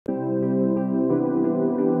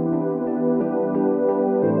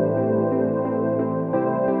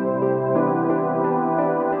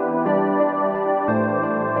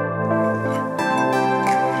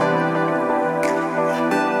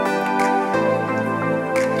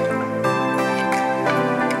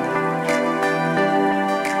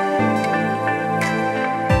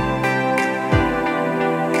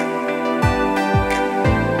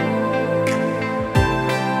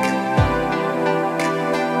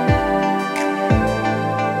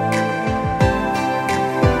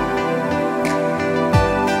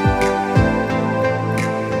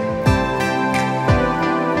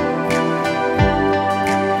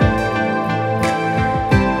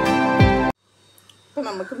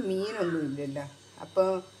നമുക്ക് മീനൊന്നും ഇല്ലല്ലോ. അപ്പോൾ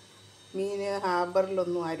മീൻ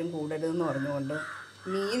ഹാർബറിലൊന്നും ആരും കൂടരുതെന്ന് പറഞ്ഞുകൊണ്ട്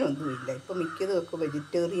മീനൊന്നുമില്ല. ഇപ്പോൾ മിക്കതുമൊക്കെ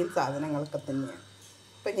വെജിറ്റേറിയൻ സാധനങ്ങളൊക്കെ തന്നെയാണ്.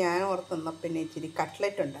 ഇപ്പം ഞാൻ ഓർത്തുന്ന പിന്നെ ഇച്ചിരി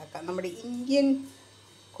കട്ട്ലറ്റ് ഉണ്ടാക്കാം. നമ്മുടെ ഇന്ത്യൻ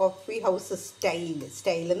കോഫി ഹൗസ് സ്റ്റൈൽ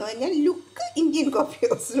എന്ന് പറഞ്ഞാൽ look Indian coffee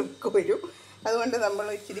house look വരും. അതുകൊണ്ട് നമ്മൾ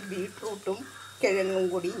ഇച്ചിരി ബീട്രൂട്ടും കിഴങ്ങും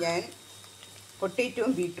കൂടി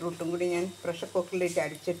പൊട്ടറ്റോയും ബീട്രൂട്ടും കൂടി ഞാൻ പ്രഷർ കുക്കറിലിട്ട്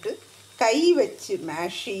അടിച്ചിട്ട് കൈ വെച്ച്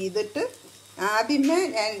മാഷ് ചെയ്തിട്ട് ആദ്യമേ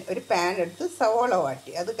ഞാൻ ഒരു പാൻ എടുത്ത് സവോള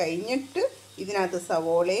വാട്ടി. അത് കഴിഞ്ഞിട്ട് ഇതിനകത്ത്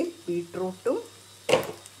സവോളയും ബീട്രൂട്ടും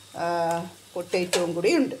പൊട്ടറ്റോയും കൂടി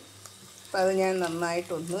ഉണ്ട്. അപ്പം അത് ഞാൻ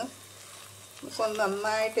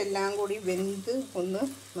നന്നായിട്ടെല്ലാം കൂടി വെന്ത്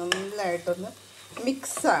നല്ലതായിട്ടൊന്ന്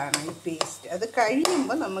മിക്സാണ് ഈ പേസ്റ്റ്. അത്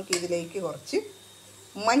കഴിയുമ്പോൾ നമുക്കിതിലേക്ക് കുറച്ച്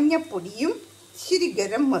മഞ്ഞപ്പൊടിയും ഇച്ചിരി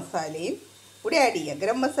ഗരം മസാലയും കൂടി ആഡ് ചെയ്യാം.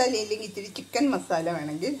 ഗരം മസാല ഇല്ലെങ്കിൽ ഇച്ചിരി ചിക്കൻ മസാല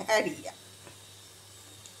വേണമെങ്കിൽ ആഡ് ചെയ്യാം.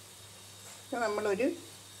 നമ്മളൊരു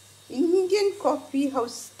ഇന്ത്യൻ കോഫി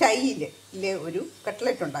ഹൗസ് സ്റ്റൈലിലെ ഒരു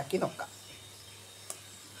കട്ട്ലറ്റ് ഉണ്ടാക്കി നോക്കാം.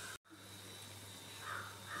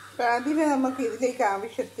 അപ്പം ആദ്യമേ നമുക്ക് ഇതിലേക്ക്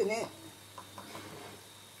ആവശ്യത്തിന്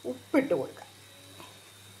ഉപ്പിട്ട് കൊടുക്കാം.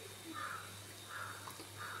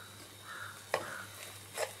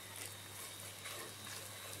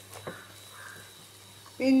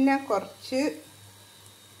 പിന്നെ കുറച്ച്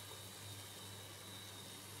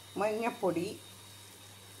മഞ്ഞപ്പൊടി,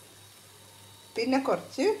 പിന്നെ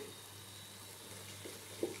കുറച്ച്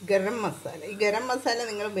ഗരം മസാല. ഈ ഗരം മസാല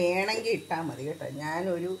നിങ്ങൾ വേണമെങ്കിൽ ഇട്ടാൽ മതി കേട്ടോ.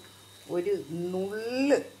 ഞാനൊരു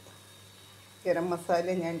നുള്ള് ഗരം മസാല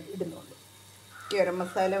ഞാൻ ഇടുന്നുള്ളൂ. ഗരം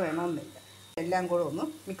മസാല വേണമെന്നില്ല. എല്ലാം കൂടെ ഒന്ന്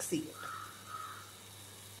മിക്സ് ചെയ്തിട്ട്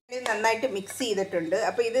നന്നായിട്ട് മിക്സ് ചെയ്തിട്ടുണ്ട്.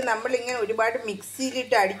 അപ്പോൾ ഇത് നമ്മളിങ്ങനെ ഒരുപാട്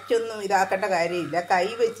മിക്സിയിലിട്ട് അടിച്ചൊന്നും ഇതാക്കേണ്ട കാര്യമില്ല. കൈ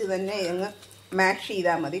വെച്ച് തന്നെ അങ്ങ് മാഷ്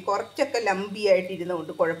ചെയ്താൽ മതി. കുറച്ചൊക്കെ ലംബി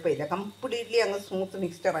ആയിട്ടിരുന്നുകൊണ്ട് കുഴപ്പമില്ല. കംപ്ലീറ്റ്ലി അങ്ങ് സ്മൂത്ത്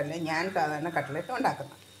മിക്സ്ചറല്ല ഞാൻ സാധാരണ കട്ട്ലറ്റ്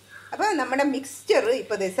ഉണ്ടാക്കുന്നത്. അപ്പോൾ നമ്മുടെ മിക്സ്ചർ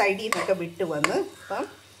ഇപ്പോൾ സൈഡിൽ നിന്നൊക്കെ വിട്ട് വന്ന് ഇപ്പം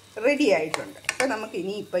റെഡി ആയിട്ടുണ്ട്. അപ്പോൾ നമുക്ക്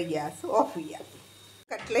ഇനിയിപ്പോൾ ഗ്യാസ് ഓഫ് ചെയ്യാം.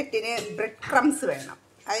 കട്ട്ലറ്റിന് ബ്രെഡ് ക്രംസ് വേണം.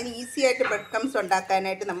 അതിന് ഈസി ആയിട്ട് ബ്രെഡ് ക്രംസ്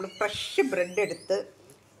ഉണ്ടാക്കാനായിട്ട് നമ്മൾ ഫ്രഷ് ബ്രെഡ് എടുത്ത്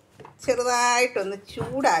ചെറുതായിട്ടൊന്ന്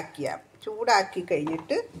ചൂടാക്കി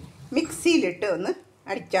കഴിഞ്ഞിട്ട് മിക്സിയിലിട്ട് ഒന്ന്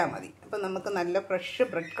അടിച്ചാൽ മതി. അപ്പം നമുക്ക് നല്ല ഫ്രഷ്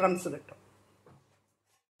ബ്രെഡ് ക്രംസ് കിട്ടും.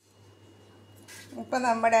 ഇപ്പം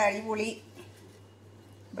നമ്മുടെ അടിപൊളി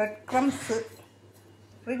ബ്രെഡ് ക്രംസ്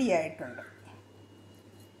റെഡി ആയിട്ടുണ്ട്.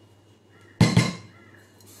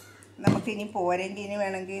 നമുക്കിനി പോരെങ്കിൽ ഇനി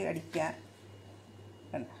വേണമെങ്കിൽ അടിക്കാം.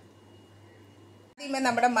 ആദ്യമേ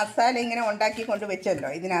നമ്മുടെ മസാല ഇങ്ങനെ ഉണ്ടാക്കി കൊണ്ട് വെച്ചല്ലോ.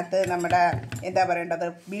 ഇതിനകത്ത് നമ്മുടെ എന്താ പറയേണ്ടത്,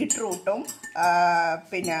 ബീട്രൂട്ടും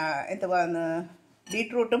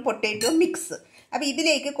ബീട്രൂട്ടും പൊട്ടറ്റോ മിക്സ്. അപ്പോൾ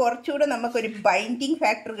ഇതിലേക്ക് കുറച്ചുകൂടെ നമുക്കൊരു ബൈൻഡിങ്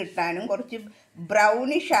ഫാക്ടർ കിട്ടാനും കുറച്ച്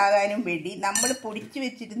ബ്രൗണിഷ് ആകാനും വേണ്ടി നമ്മൾ പൊടിച്ച്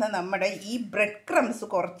വെച്ചിരുന്ന നമ്മുടെ ഈ ബ്രെഡ് ക്രംസ്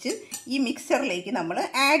കുറച്ച് ഈ മിക്സറിലേക്ക് നമ്മൾ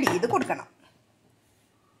ആഡ് ചെയ്ത് കൊടുക്കണം.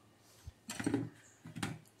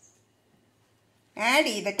 ആഡ്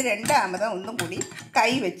ചെയ്തിട്ട് രണ്ടാമത് ഒന്നും കൂടി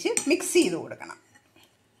കൈ വെച്ച് മിക്സ് ചെയ്ത് കൊടുക്കണം.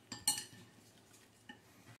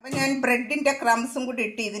 അപ്പം ഞാൻ ബ്രെഡിൻ്റെ ക്രംസും കൂടി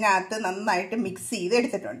ഇട്ട് ഇതിനകത്ത് നന്നായിട്ട് മിക്സ് ചെയ്ത്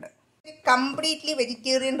എടുത്തിട്ടുണ്ട്. കംപ്ലീറ്റ്ലി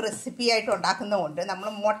വെജിറ്റേറിയൻ റെസിപ്പി ആയിട്ട് ഉണ്ടാക്കുന്നതുകൊണ്ട് നമ്മൾ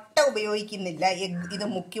മുട്ട ഉപയോഗിക്കുന്നില്ല. ഇത്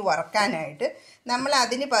മുക്കി വറക്കാനായിട്ട് നമ്മൾ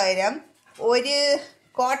അതിന് പകരം ഒരു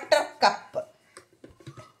 1/4 കപ്പ്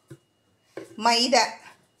മൈദ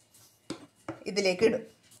ഇതിലേക്ക് ഇടും.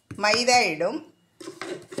 മൈദ ഇടും.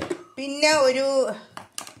 പിന്നെ ഒരു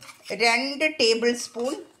 2 ടേബിൾ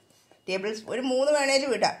സ്പൂൺ ഒരു 3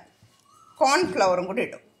 വേണേലും ഇടാം, കോൺഫ്ലവറും കൂടി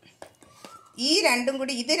ഇടും.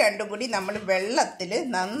 ഇത് രണ്ടും കൂടി നമ്മൾ വെള്ളത്തിൽ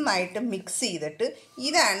നന്നായിട്ട് മിക്സ് ചെയ്തിട്ട്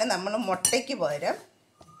ഇതാണ് നമ്മൾ മുട്ടയ്ക്ക് പകരം.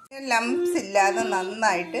 ലംപ്സ് ഇല്ലാതെ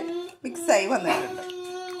നന്നായിട്ട് മിക്സായി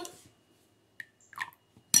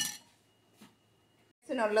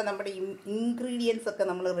വന്നിട്ടുണ്ട്. ിനുള്ള നമ്മുടെ ഇൻഗ്രീഡിയൻസ് ഒക്കെ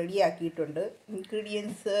നമ്മൾ റെഡിയാക്കിയിട്ടുണ്ട്.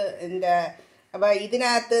 അപ്പോൾ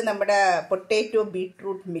ഇതിനകത്ത് നമ്മുടെ പൊട്ടറ്റോ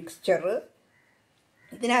ബീട്രൂട്ട് മിക്സ്ചർ,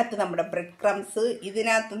 ഇതിനകത്ത് നമ്മുടെ ബ്രെഡ് ക്രംസ്,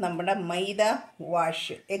 ഇതിനകത്ത് നമ്മുടെ മൈദ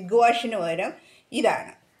വാഷ്, എഗ് വാഷിന് പകരം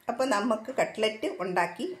ഇതാണ്. അപ്പോൾ നമുക്ക് കട്ട്ലറ്റ്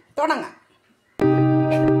ഉണ്ടാക്കി തുടങ്ങാം.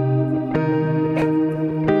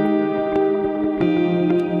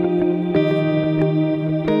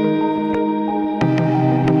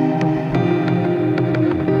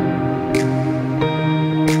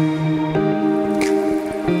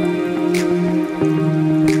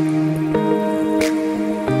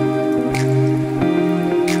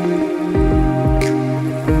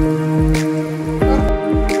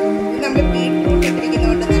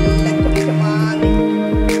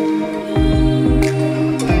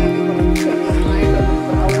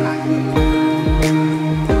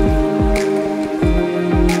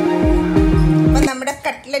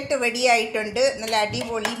 റെഡി ആയിട്ടുണ്ട്. നല്ല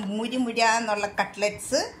അടിപൊളി മുരിമുരാന്നുള്ള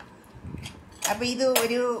കട്ട്ലറ്റ്സ്. അപ്പോൾ ഇത്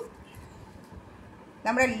ഒരു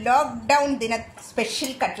നമ്മുടെ ലോക്ക്ഡൗൺ ദിന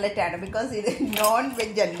സ്പെഷ്യൽ കട്ട്ലറ്റാണ്. ബിക്കോസ് ഇത് നോൺ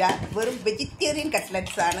വെജ് അല്ല, വെറും വെജിറ്റേറിയൻ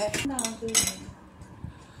കട്ട്ലറ്റ്സ് ആണ്.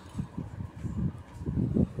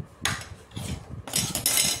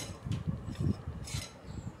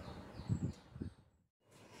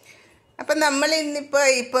 അപ്പം നമ്മൾ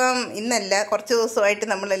ഇപ്പം ഇന്നല്ല, കുറച്ച് ദിവസമായിട്ട്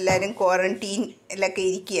നമ്മളെല്ലാവരും ക്വാറന്റീനിലൊക്കെ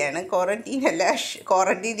ഇരിക്കുകയാണ്.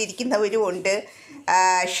 ക്വാറന്റീൻ ഇരിക്കുന്നവരും ഉണ്ട്,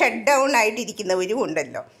 ഷട്ട് ഡൗൺ ആയിട്ടിരിക്കുന്നവരും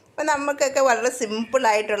ഉണ്ടല്ലോ. അപ്പം നമുക്കൊക്കെ വളരെ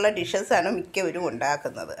സിമ്പിളായിട്ടുള്ള ഡിഷസാണ് മിക്കവരും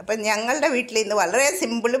ഉണ്ടാക്കുന്നത്. അപ്പം ഞങ്ങളുടെ വീട്ടിൽ ഇന്ന് വളരെ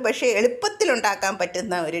സിമ്പിൾ പക്ഷേ എളുപ്പത്തിലുണ്ടാക്കാൻ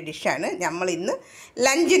പറ്റുന്ന ഒരു ഡിഷാണ് നമ്മൾ ഇന്ന്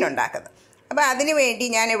ലഞ്ചിനുണ്ടാക്കുന്നത്. അപ്പം അതിനു വേണ്ടി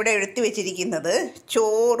ഞാൻ ഇവിടെ എടുത്തു വെച്ചിരിക്കുന്നത്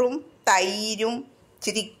ചോറും തൈരും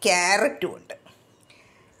ഇച്ചിരി ക്യാരറ്റും ഉണ്ട്.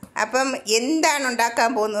 അപ്പം എന്താണ് ഉണ്ടാക്കാൻ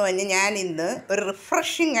പോകുന്നതെന്ന് ഞാൻ ഇന്ന് ഒരു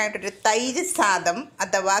റിഫ്രഷിംഗ് ആയിട്ടൊരു തൈര് സാദം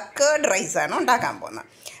അഥവാ കേർഡ് റൈസാണ് ഉണ്ടാക്കാൻ പോകുന്നത്.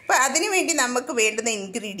 അപ്പോൾ അതിനു വേണ്ടി നമുക്ക് വേണ്ടുന്ന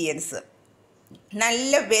ഇൻഗ്രീഡിയൻസ്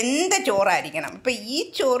നല്ല വെന്ത ചോറായിരിക്കണം. അപ്പോൾ ഈ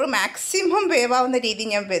ചോറ് മാക്സിമം വേവാവുന്ന രീതി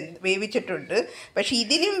ഞാൻ വേവിച്ചിട്ടുണ്ട്. പക്ഷേ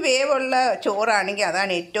ഇതിലും വേവുള്ള ചോറാണെങ്കിൽ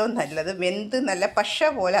അതാണ് ഏറ്റവും നല്ലത്. വെന്ത് നല്ല പശ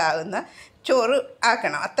പോലെ ആകുന്ന ചോറ്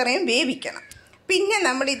ആക്കണം, അത്രയും വേവിക്കണം. പിന്നെ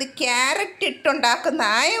നമ്മളിത് ക്യാരറ്റ് ഇട്ടുണ്ടാക്കുന്ന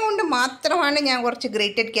ആയതുകൊണ്ട് മാത്രമാണ് ഞാൻ കുറച്ച്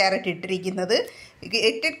ഗ്രേറ്റഡ് ക്യാരറ്റ് ഇട്ടിരിക്കുന്നത്.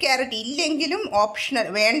 ഗ്രേറ്റഡ് ക്യാരറ്റ് ഇല്ലെങ്കിലും ഓപ്ഷണൽ,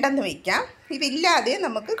 വേണ്ടെന്ന് വയ്ക്കാം. ഇതില്ലാതെ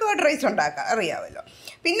നമുക്ക് കേർഡ് റൈസ് ഉണ്ടാക്കാം, അറിയാമല്ലോ.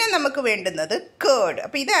 പിന്നെ നമുക്ക് വേണ്ടുന്നത് കേർഡ്.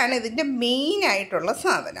 അപ്പോൾ ഇതാണ് ഇതിൻ്റെ മെയിനായിട്ടുള്ള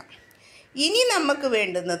സാധനം. ഇനി നമുക്ക്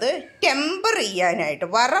വേണ്ടുന്നത് ടെമ്പർ ചെയ്യാനായിട്ട്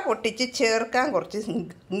വറ പൊട്ടിച്ച് ചേർക്കാൻ കുറച്ച്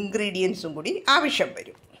ഇൻഗ്രീഡിയൻസും കൂടി ആവശ്യം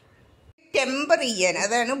വരും. ടെമ്പർ ചെയ്യാൻ,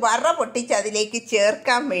 അതാണ് വറ പൊട്ടിച്ച് അതിലേക്ക്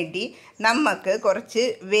ചേർക്കാൻ വേണ്ടി നമുക്ക് കുറച്ച്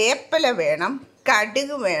വേപ്പില വേണം,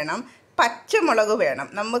 കടുക് വേണം, പച്ചമുളക് വേണം.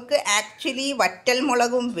 നമുക്ക് ആക്ച്വലി വറ്റൽ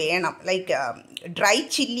മുളകും വേണം, ലൈക്ക് ഡ്രൈ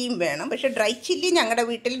ചില്ലിയും വേണം. പക്ഷെ ഡ്രൈ ചില്ലി ഞങ്ങളുടെ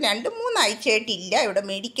വീട്ടിൽ 2-3 ആഴ്ചയായിട്ടില്ല, ഇവിടെ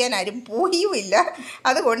മേടിക്കാൻ ആരും പോയുമില്ല,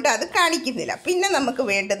 അതുകൊണ്ട് അത് കാണിക്കുന്നില്ല. പിന്നെ നമുക്ക്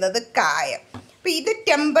വേണ്ടുന്നത് കായം. അപ്പോൾ ഇത്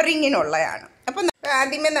ടെമ്പറിങ്ങിനുള്ളതാണ്. അപ്പം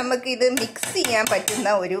ആദ്യമേ നമുക്കിത് മിക്സ് ചെയ്യാൻ പറ്റുന്ന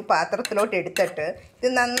ഒരു പാത്രത്തിലോട്ട് എടുത്തിട്ട്, ഇത്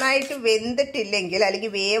നന്നായിട്ട് വെന്തിട്ടില്ലെങ്കിൽ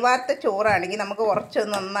അല്ലെങ്കിൽ വേവാത്ത ചോറാണെങ്കിൽ നമുക്ക് കുറച്ച്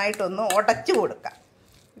നന്നായിട്ടൊന്ന് ഉടച്ചു കൊടുക്കാം.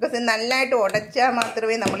 ബിക്കോസ് നന്നായിട്ട് ഉടച്ചാൽ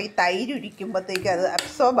മാത്രമേ നമ്മൾ ഈ തൈര് ഉരിക്കുമ്പോഴത്തേക്ക് അത്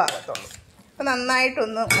അബ്സോർബ് ആകത്തുള്ളൂ. അപ്പോൾ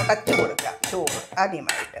നന്നായിട്ടൊന്ന് ഉടച്ചു കൊടുക്കാം ചോറ്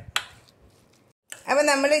ആദ്യമായിട്ട്. അപ്പോൾ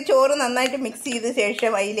നമ്മൾ ചോറ് നന്നായിട്ട് മിക്സ് ചെയ്ത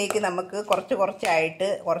ശേഷം അതിലേക്ക് നമുക്ക്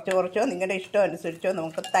കുറച്ചോ നിങ്ങളുടെ ഇഷ്ടം അനുസരിച്ചോ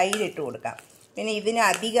നമുക്ക് തൈര് ഇട്ട് കൊടുക്കാം. പിന്നെ ഇതിന്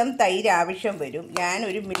അധികം തൈര് ആവശ്യം വരും.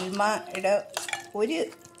 ഞാനൊരു മിൽമയുടെ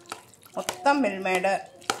മൊത്തം മിൽമയുടെ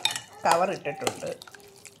കവർ ഇട്ടിട്ടുണ്ട്.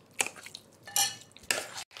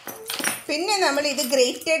 പിന്നെ നമ്മൾ ഇത്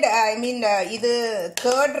ഇത്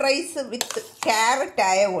കേർഡ് റൈസ് വിത്ത് ക്യാരറ്റ്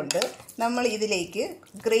ആയതുകൊണ്ട് നമ്മൾ ഇതിലേക്ക്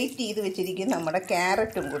ഗ്രേറ്റ് ചെയ്ത് വെച്ചിരിക്കുന്ന നമ്മുടെ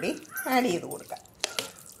ക്യാരറ്റും കൂടി ആഡ് ചെയ്ത് കൊടുക്കാം.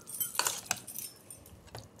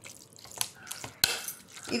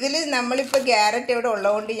 ഇതിൽ നമ്മളിപ്പോൾ ക്യാരറ്റ് ഇവിടെ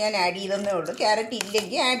ഉള്ളതുകൊണ്ട് ഞാൻ ആഡ് ചെയ്തെന്നേ ഉള്ളൂ. ക്യാരറ്റ്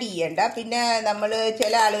ഇല്ലെങ്കിൽ ആഡ് ചെയ്യണ്ട. പിന്നെ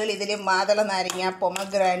ചില ആളുകൾ ഇതിൽ മാതള നാരങ്ങ,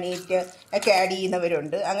 പൊമഗ്രാനേറ്റ് ഒക്കെ ആഡ്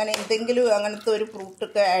ചെയ്യുന്നവരുണ്ട്. അങ്ങനെ എന്തെങ്കിലും അങ്ങനത്തെ ഒരു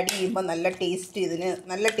ഫ്രൂട്ടൊക്കെ ആഡ് ചെയ്യുമ്പോൾ ഇതിന്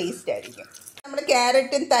നല്ല ടേസ്റ്റ് ആയിരിക്കും. നമ്മൾ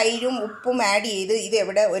ക്യാരറ്റും തൈരും ഉപ്പും ആഡ് ചെയ്ത് ഇത്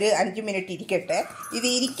ഇവിടെ ഒരു 5 മിനിറ്റ് ഇരിക്കട്ടെ. ഇത്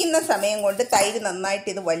ഇരിക്കുന്ന സമയം കൊണ്ട് തൈര് നന്നായിട്ട്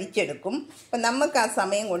ഇത് വലിച്ചെടുക്കും. അപ്പം നമുക്ക് ആ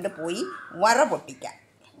സമയം കൊണ്ട് പോയി വറ പൊട്ടിക്കാം.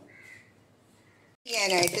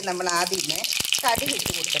 ചെയ്യാനായിട്ട് നമ്മൾ ആദ്യമേ കടുക്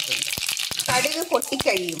ഇട്ട് കൊടുത്തിട്ടുണ്ട്. കടുക്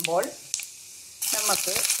പൊട്ടിക്കഴിയുമ്പോൾ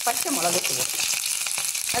നമുക്ക് പച്ചമുളക് ഇട്ട് കൊടുക്കാം.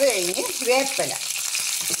 അത് കഴിഞ്ഞ്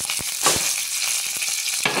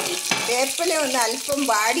വേപ്പില ഒന്ന് അല്പം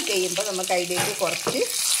വാടി കഴിയുമ്പോൾ നമുക്ക് അതിലേക്ക് കുറച്ച്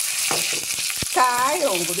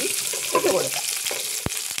കായവും കൂടി ഇട്ട് കൊടുക്കാം.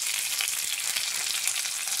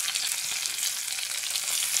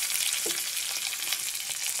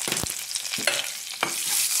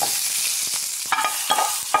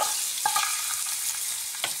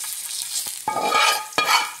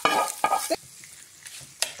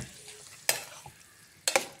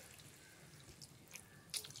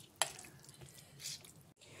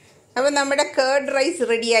 അപ്പോൾ നമ്മുടെ കേർഡ് റൈസ്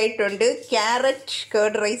റെഡി ആയിട്ടുണ്ട്. ക്യാരറ്റ്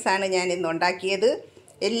കേർഡ് റൈസാണ് ഞാൻ ഇന്ന് ഉണ്ടാക്കിയത്.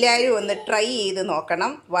 എല്ലാവരും ഒന്ന് ട്രൈ ചെയ്ത്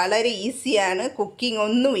നോക്കണം. വളരെ ഈസിയാണ്, കുക്കിംഗ്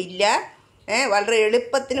ഒന്നുമില്ല, വളരെ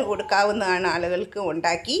എളുപ്പത്തിന് കൊടുക്കാവുന്നതാണ് ആളുകൾക്ക്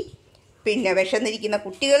ഉണ്ടാക്കി. പിന്നെ വിശന്നിരിക്കുന്ന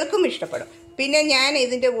കുട്ടികൾക്കും ഇഷ്ടപ്പെടും. പിന്നെ ഞാൻ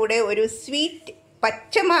ഇതിൻ്റെ കൂടെ ഒരു സ്വീറ്റ്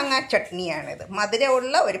പച്ചമാങ്ങ ചട്നിയാണിത്,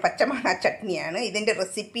 മധുരമുള്ള ഒരു പച്ചമാങ്ങ ചട്നിയാണ്. ഇതിൻ്റെ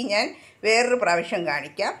റെസിപ്പി ഞാൻ വേറൊരു പ്രാവശ്യം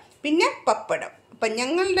കാണിക്കാം. പിന്നെ പപ്പടം. അപ്പം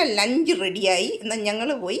ഞങ്ങളുടെ ലഞ്ച് റെഡിയായി. എന്നാൽ ഞങ്ങൾ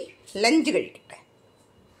പോയി ലഞ്ച് കഴിക്കട്ടെ.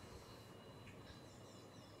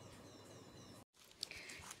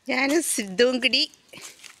 ഞാൻ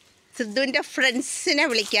സിദ്ധുവിൻ്റെ ഫ്രണ്ട്സിനെ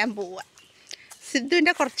വിളിക്കാൻ പോവാം.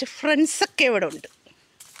 സിദ്ധുവിൻ്റെ കുറച്ച് ഫ്രണ്ട്സൊക്കെ ഇവിടെ ഉണ്ട്.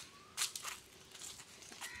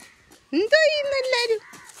 എന്തോ ഇന്നെല്ലാവരും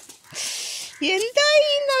എന്തോ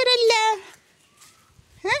ചെയ്യുന്നവരല്ല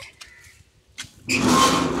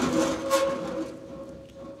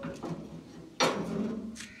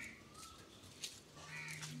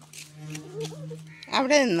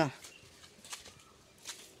അവിടെ നിന്നോ?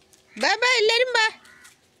 ബാ ബാ എല്ലാരും ബാ.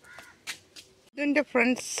 ഇതെൻ്റെ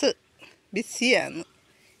ഫ്രണ്ട്സ് ബിസിയാണ്,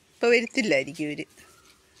 ഇപ്പോൾ വരുത്തില്ലായിരിക്കും ഇവർ.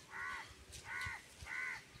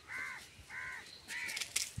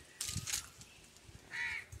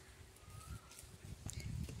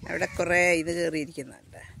 അവിടെ കുറേ ഇത്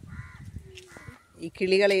കയറിയിരിക്കുന്നുണ്ട്. ഈ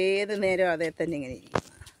കിളികൾ ഏത് നേരം അതേ തന്നെ ഇങ്ങനെ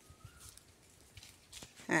ഇരിക്കുന്നു.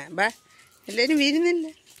 ബാ എല്ലാവരും വീരുന്നില്ല.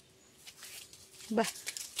 ബാ.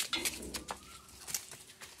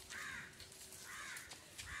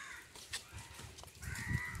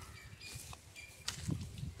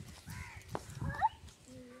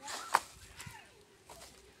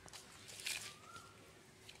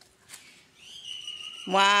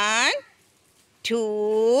 One two.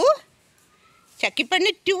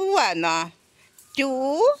 ചക്കിപ്പണ്ണ് 2 ആണോ? 2.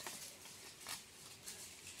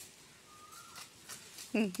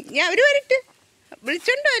 ഞാൻ അവർ വരട്ടെ.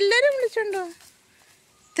 വിളിച്ചോണ്ടോ? എല്ലാവരും വിളിച്ചോണ്ടോ?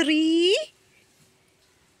 3.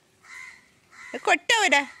 കൊട്ട്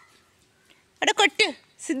അവിടെ അവിടെ കൊട്ട്.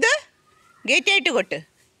 സിദ്ധു ഗേറ്റായിട്ട് കൊട്ട്.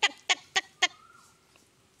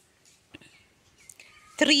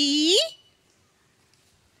 3.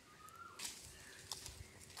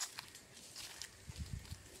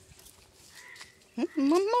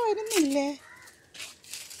 മമ്മ വരുന്നില്ലേ?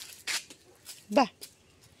 ബാ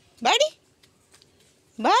ബാടി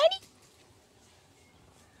ബാടി.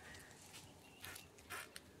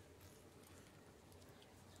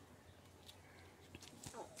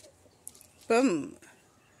 ഇപ്പം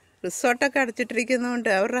റിസോർട്ടൊക്കെ അടച്ചിട്ടിരിക്കുന്നതുകൊണ്ട്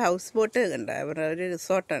അവരുടെ ഹൗസ് ബോട്ട് കണ്ട, അവരുടെ ഒരു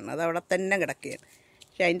റിസോർട്ടാണ്, അത് അവിടെ തന്നെ കിടക്കുകയാണ്.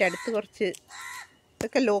 പക്ഷെ അതിൻ്റെ അടുത്ത് കുറച്ച്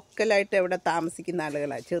ഇതൊക്കെ ലോക്കലായിട്ട് അവിടെ താമസിക്കുന്ന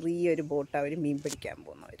ആളുകളാണ്. ചെറിയൊരു ബോട്ട്, അവർ മീൻ പിടിക്കാൻ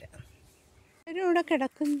പോകുന്നവരാണ്. അവരും ഇവിടെ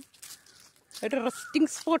കിടക്കുന്നു. ഒരു റെസ്റ്റിംഗ്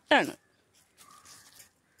സ്പോട്ടാണ്.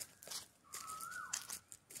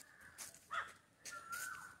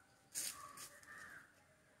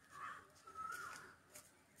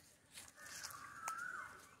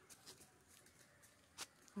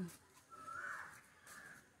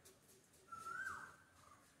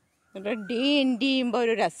 ഡേ എൻഡ് ചെയ്യുമ്പോൾ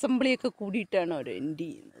ഒരു അസംബ്ലിയൊക്കെ കൂടിയിട്ടാണ് അവർ എൻഡ്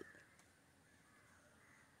ചെയ്യുന്നത്.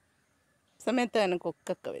 സമയത്ത് തന്നെ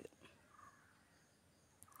കൊക്കൊക്കെ വരും.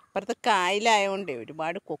 അപ്പുറത്ത് കായലായതുകൊണ്ടേ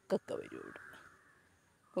ഒരുപാട് കൊക്കൊക്കെ വരും ഇവിടെ.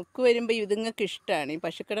 കൊക്ക് വരുമ്പോൾ ഇതുങ്ങൾക്ക് ഇഷ്ടമാണ്. ഈ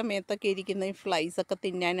പശുക്കളുടെ മേത്തൊക്കെ ഇരിക്കുന്ന ഈ ഫ്ലൈസൊക്കെ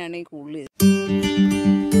തിന്നാനാണ് ഈ കൂടുതൽ.